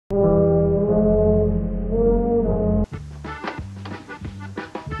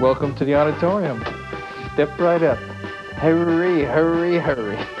Welcome to the auditorium. Step right up. Hurry, hurry,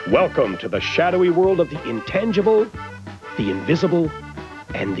 hurry. Welcome to the shadowy world of the intangible, the invisible,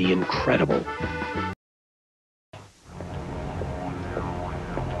 and the incredible.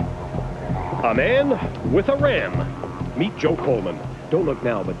 A man with a ram. Meet Joe Coleman. Don't look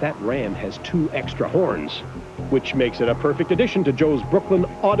now, but that ram has 2 extra horns, which makes it a perfect addition to Joe's Brooklyn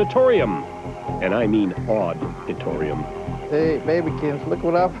auditorium. And I mean auditorium. Hey, baby kids, look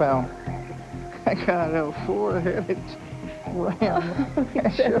what I found. I got a 4-headed ram.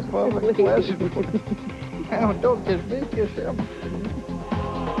 That's your public pleasure. Now, don't just make yourself.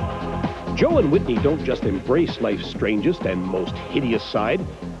 Joe and Whitney don't just embrace life's strangest and most hideous side.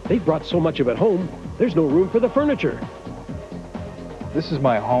 They've brought so much of it home, there's no room for the furniture. This is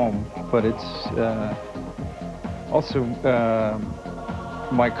my home, but it's also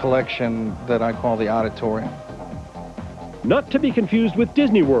my collection that I call the auditorium. Not to be confused with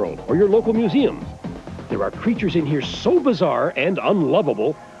Disney World or your local museum. There are creatures in here so bizarre and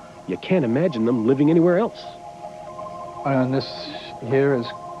unlovable, you can't imagine them living anywhere else. And this here is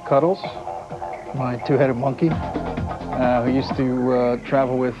Cuddles, my 2-headed monkey, who used to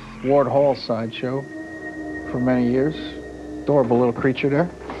travel with Ward Hall's sideshow for many years. Adorable little creature there.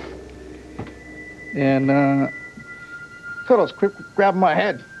 And Cuddles, quick, grab my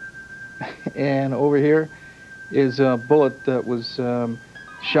head. And over here is a bullet that was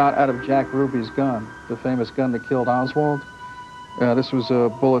shot out of Jack Ruby's gun, the famous gun that killed Oswald. This was a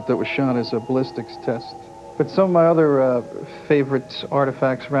bullet that was shot as a ballistics test. But some of my other favorite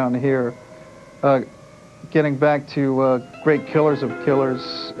artifacts around here, getting back to great killers of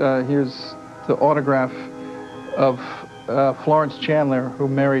killers, here's the autograph of Florence Chandler, who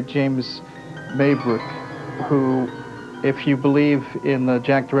married James Maybrook, who, if you believe in the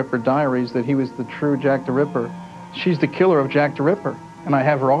Jack the Ripper diaries, that he was the true Jack the Ripper. She's the killer of Jack the Ripper, and I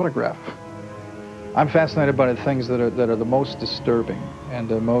have her autograph. I'm fascinated by the things that are the most disturbing and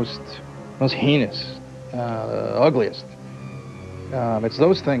the most heinous, ugliest. It's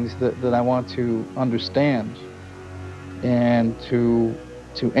those things that I want to understand and to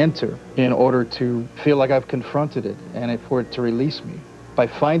enter in order to feel like I've confronted it and for it to release me. By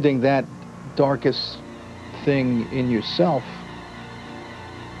finding that darkest thing in yourself,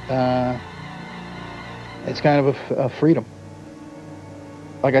 it's kind of a freedom.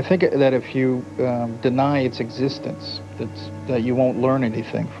 Like, I think that if you deny its existence, that you won't learn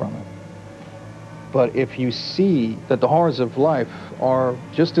anything from it. But if you see that the horrors of life are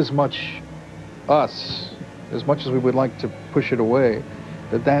just as much us, as much as we would like to push it away,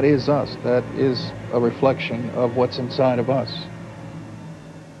 that is us, that is a reflection of what's inside of us.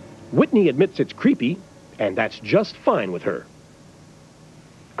 Whitney admits it's creepy, and that's just fine with her.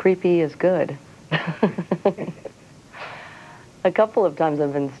 Creepy is good. A couple of times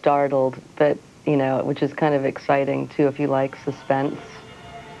I've been startled, but, you know, which is kind of exciting, too, if you like suspense.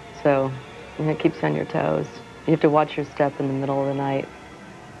 So, it keeps you on your toes. You have to watch your step in the middle of the night.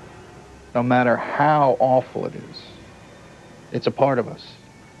 No matter how awful it is, it's a part of us.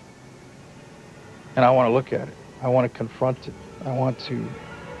 And I want to look at it. I want to confront it. I want to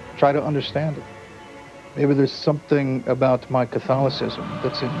try to understand it. Maybe there's something about my Catholicism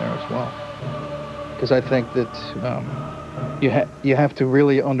that's in there as well. Because I think that you have to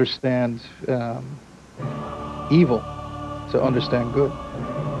really understand evil to understand good.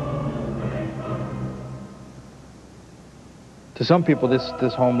 To some people,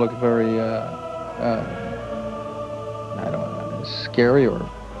 this home looked very, I don't know, scary or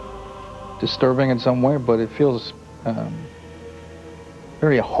disturbing in some way, but it feels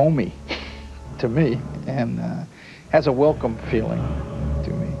very homey to me, and has a welcome feeling to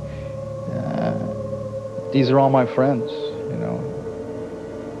me. These are all my friends, you know.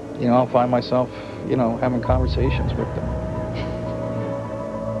 I'll find myself, having conversations with them.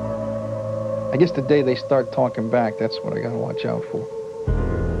 I guess the day they start talking back, that's what I gotta watch out for.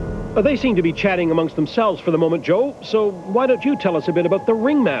 They seem to be chatting amongst themselves for the moment, Joe, so why don't you tell us a bit about the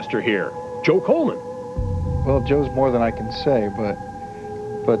ringmaster here, Joe Coleman? Well, Joe's more than I can say, but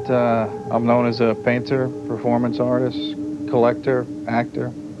I'm known as a painter, performance artist, collector,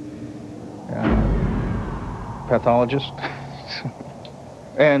 actor, pathologist.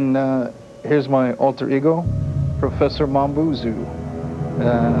 And here's my alter ego, Professor Mambuzu.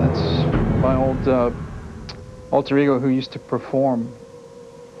 That's my old alter ego who used to perform.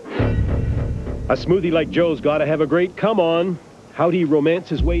 A smoothie like Joe's got to have a great come-on. How'd he romance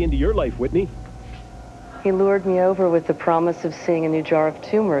his way into your life, Whitney? He lured me over with the promise of seeing a new jar of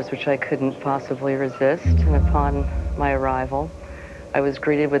tumors, which I couldn't possibly resist. And upon my arrival, I was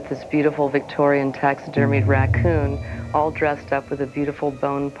greeted with this beautiful Victorian taxidermied raccoon, all dressed up with a beautiful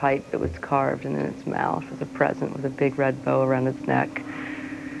bone pipe that was carved in its mouth as a present with a big red bow around its neck.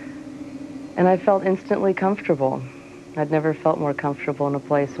 And I felt instantly comfortable. I'd never felt more comfortable in a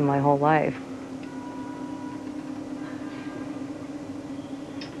place in my whole life.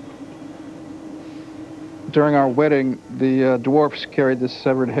 During our wedding, the dwarfs carried this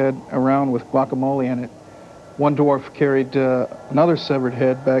severed head around with guacamole in it. One dwarf carried another severed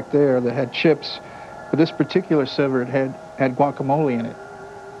head back there that had chips, but this particular severed head had guacamole in it.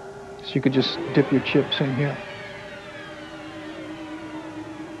 So you could just dip your chips in here.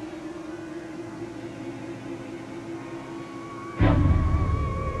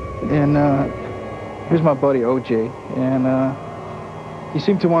 And here's my buddy OJ, and he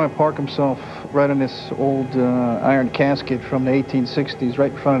seemed to want to park himself right in this old iron casket from the 1860s,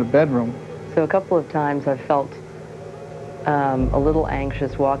 right in front of the bedroom. So a couple of times I felt a little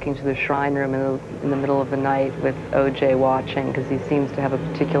anxious walking to the shrine room in the middle of the night with OJ watching, because he seems to have a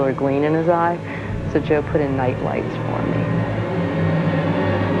particular gleam in his eye. So Joe put in night lights for me.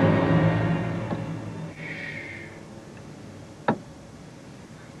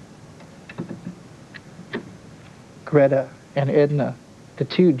 Greta and Edna, the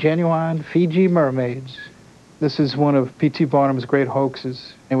two genuine Fiji mermaids. This is one of P.T. Barnum's great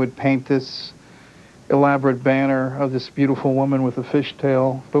hoaxes. It would paint this elaborate banner of this beautiful woman with a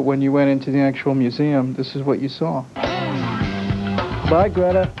fishtail, but when you went into the actual museum, this is what you saw. Bye,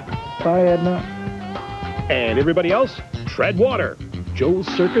 Greta. Bye, Edna. And everybody else, tread water. Joe's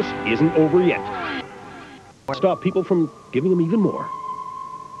circus isn't over yet. Stop people from giving him even more.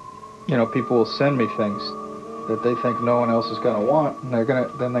 You know, people will send me things that they think no one else is going to want, and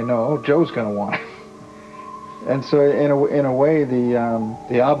then they know, oh, Joe's going to want it. And so in a way,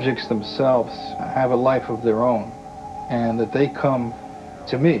 the objects themselves have a life of their own, and that they come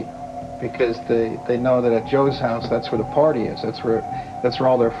to me because they know that at Joe's house, that's where the party is. That's where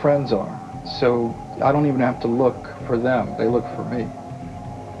all their friends are. So I don't even have to look for them. They look for me.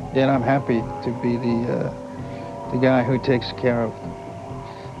 And I'm happy to be the guy who takes care of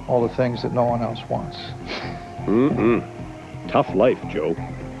all the things that no one else wants. Tough life, Joe.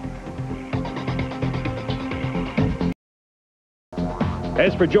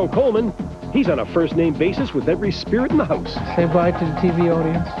 As for Joe Coleman, he's on a first-name basis with every spirit in the house. Say bye to the TV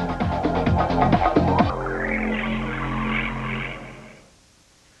audience.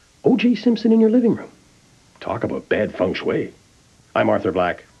 O.J. Simpson in your living room. Talk about bad feng shui. I'm Arthur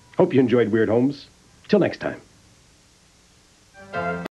Black. Hope you enjoyed Weird Homes. Till next time.